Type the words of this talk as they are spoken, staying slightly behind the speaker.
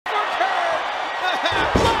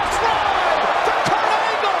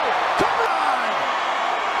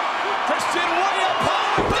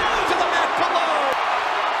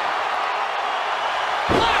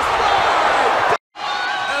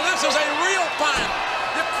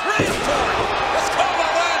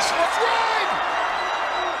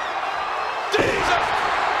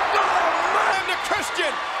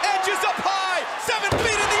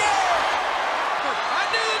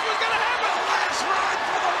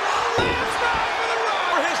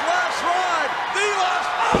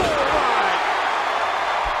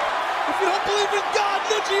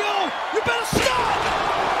Gio, you better stop!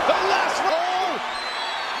 The last roll!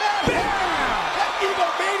 That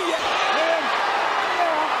egomaniac!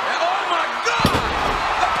 And oh my God!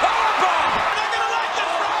 The powerbomb! You're not gonna like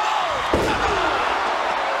this roll!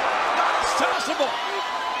 Not accessible!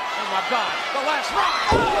 Oh my God! The last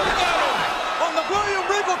ride! Oh, on the William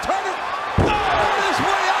Regal Turner! On his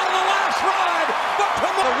way out of the last ride! But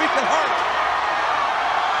come on! The weak at heart!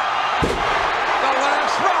 The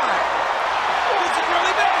last ride! This is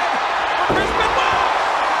really bad for Chris Benoit!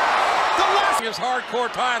 The last his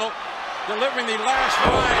hardcore title, delivering the last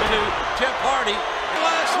ride to Jeff Hardy. The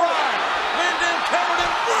last ride! Lyndon covered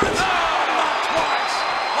in blood! Oh, not twice!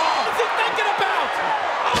 Oh. What's he thinking about?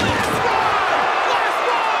 A last ride! Last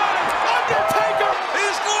ride! Undertaker!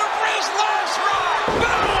 He's going for his last ride!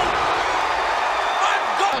 Boom! I've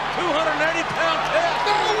got a 280-pound test!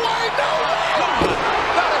 No way! No way!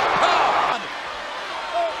 That is power!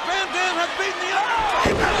 Van Dam has beaten the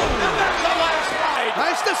Undertaker! And that's the last ride!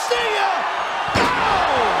 Nice to see you!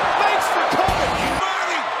 Oh! Thanks for coming!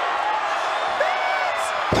 Marty!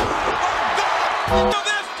 Oh my God! Do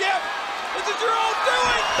this, Jeff! This is your own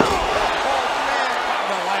doing! Oh man!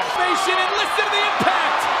 The last Nation and listen to the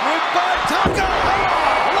impact! Goodbye, Tucker!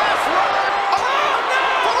 Last ride! Oh no!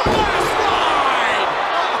 For the last ride!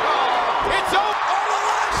 It's over! on the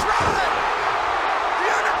last ride! The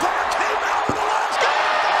Undertaker came out with the last go!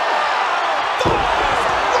 The last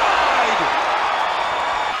ride!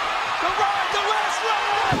 The last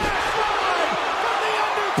ride! Last ride! From the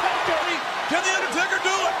Undertaker! Can the Undertaker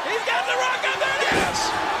do it? He's got the rock up there!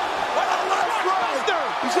 Yes! What a last ride!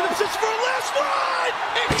 He's gonna position for a last ride!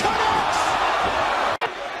 It connects!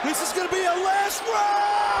 This is gonna be a last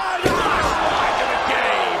ride! Last ride to the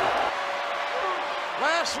game!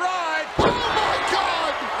 Last ride! Oh my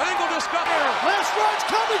God! Angle discuss here. Last ride's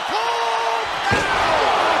coming, Cole!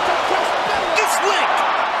 It's linked!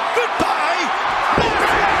 Goodbye!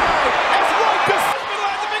 Last ride! It's right to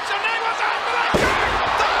the Big Show. Name was on the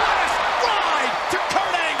last ride to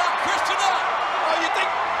Kurt Angle! Christian up! Oh, you think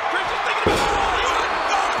Christian's thinking about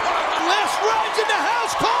last ride's in the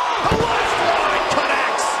house, Cole! The last ride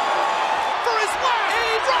connects! For his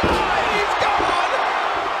last ride! He's gone!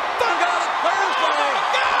 Got it Thursday!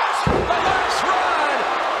 Gosh! The last ride!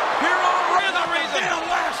 Here on Here's the reason. The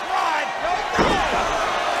last ride!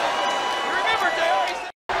 You remember, Dale? He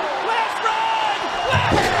said, last ride!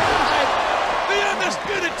 Last ride! The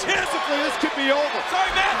undisputed champ! This could be over.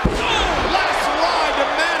 Sorry, Matt. Last ride to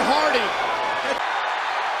Matt Hardy.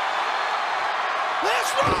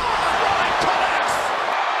 Last ride connects.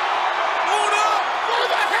 Oh no! Where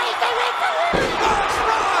the hell's the referee? Last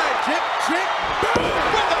ride! Chip, boom,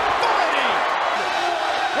 with authority.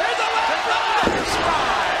 Here's the last ride. Last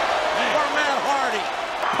ride! For Matt Hardy.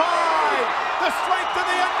 Pride, the strength of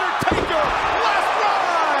the Undertaker. Last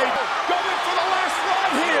ride. Going for the last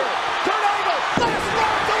ride here. Kurt Angle, last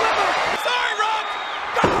ride delivered. Sorry, Rock.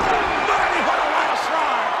 Almighty, what a last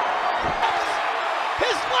ride!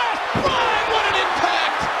 His last ride, what an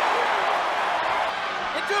impact!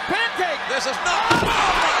 Into a pancake. This is not... Oh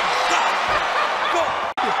my God! Go!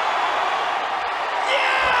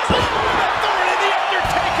 Yes! Authority, the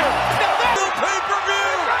Undertaker. Now that's The pay-per-view!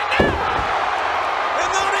 right now. And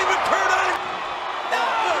not even Kurt Angle! No,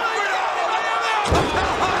 Look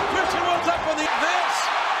how high Christian was up on this!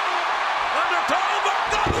 Undertaker, but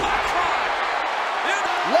the last ride!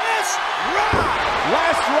 last ride.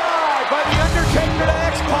 Last ride by the Undertaker to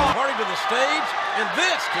X-Pac. Hardy to the stage, and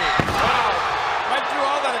this team. Wow. Went through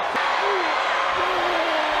all that.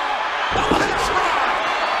 The last ride!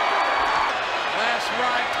 Last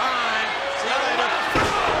ride time. See you later.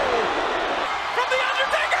 From the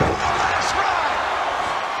Undertaker. The last ride!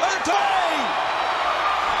 Undertaker!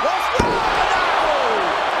 Last ride now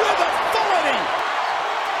with authority.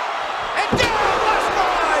 And down last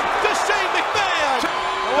ride to Shane McMahon.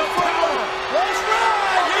 Last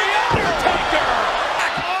ride, the Undertaker.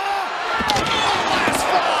 Last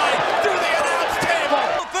ride through the announce table.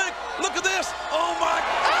 Look at this! Oh my...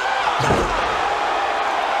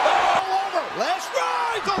 All over. Last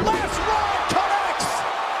ride, the last ride connects.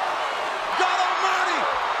 God Almighty!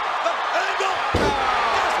 The Angle!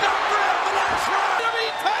 That's not fair! The last ride! I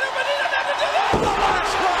mean, title, but he doesn't have to do that. The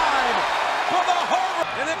last ride for the Harbor!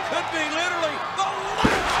 And it could be literally the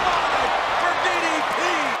last ride for DDP!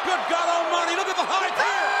 Good God Almighty! Look at the height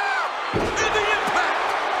here! And the impact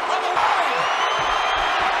of the ride!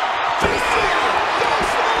 Goes for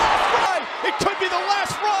the last ride. It could be the last